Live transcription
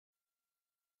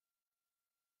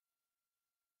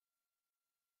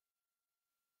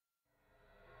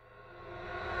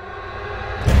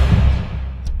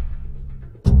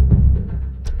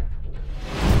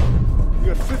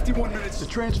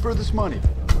transfer this money?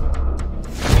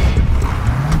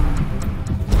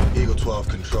 Eagle 12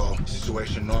 control.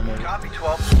 Situation normal. Copy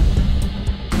 12.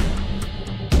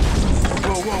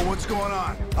 Whoa, what's going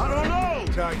on? I don't know!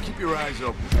 Ty, keep your eyes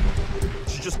open.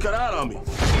 She just cut out on me.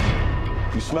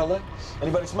 You smell that?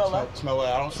 Anybody smell that? Smell what?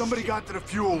 I don't. Somebody got to the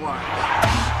fuel line.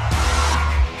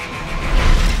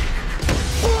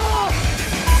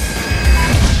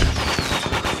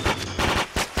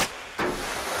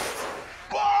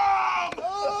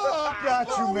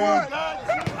 Got you, man.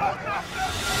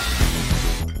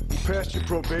 You passed your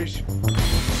probation.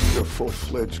 You're a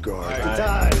full-fledged guard.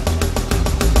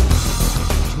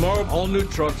 Tomorrow, all new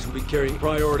trucks will be carrying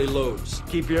priority loads.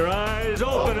 Keep your eyes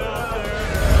open out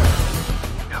there.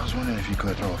 I was wondering if you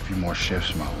could throw a few more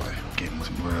shifts my way. Getting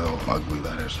some real ugly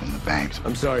letters from the banks.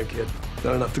 I'm sorry, kid.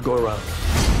 Not enough to go around.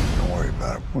 Don't worry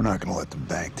about it. We're not going to let the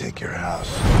bank take your house.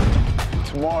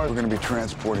 Tomorrow, we're going to be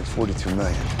transporting $42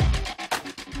 million.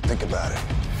 Think about it.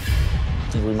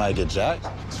 Think we might get jacked?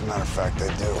 As a matter of fact, I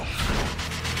do.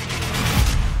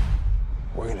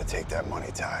 We're going to take that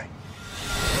money, Ty.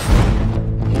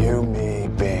 You, me,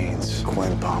 Baines,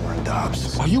 Quinn, Palmer, and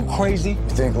Dobbs. Are you crazy? You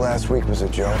think last week was a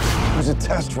joke? It was a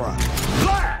test run.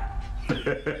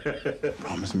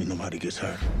 Promise me nobody gets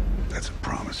hurt. That's a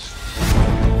promise.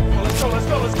 Let's go.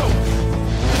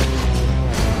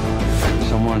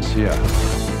 Someone's here.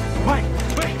 Wait!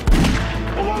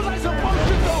 What was I supposed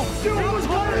to do? Dude, it was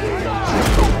crazy!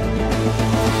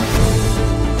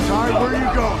 Ty, where are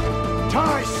you going?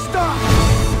 Ty, stop!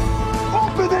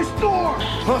 Open this door!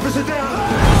 Officer down!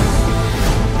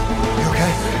 You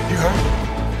okay? You hurt?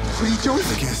 What are you doing?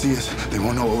 They can't see us. They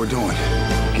won't know what we're doing.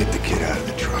 Get the kid out of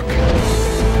the truck.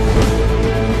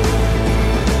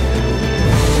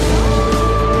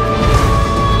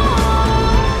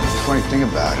 The funny thing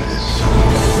about it is,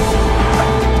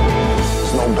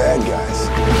 there's no bad guys.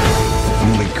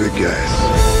 Only good guys.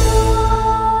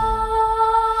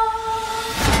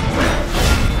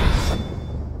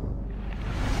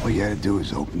 All you gotta do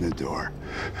is open the door.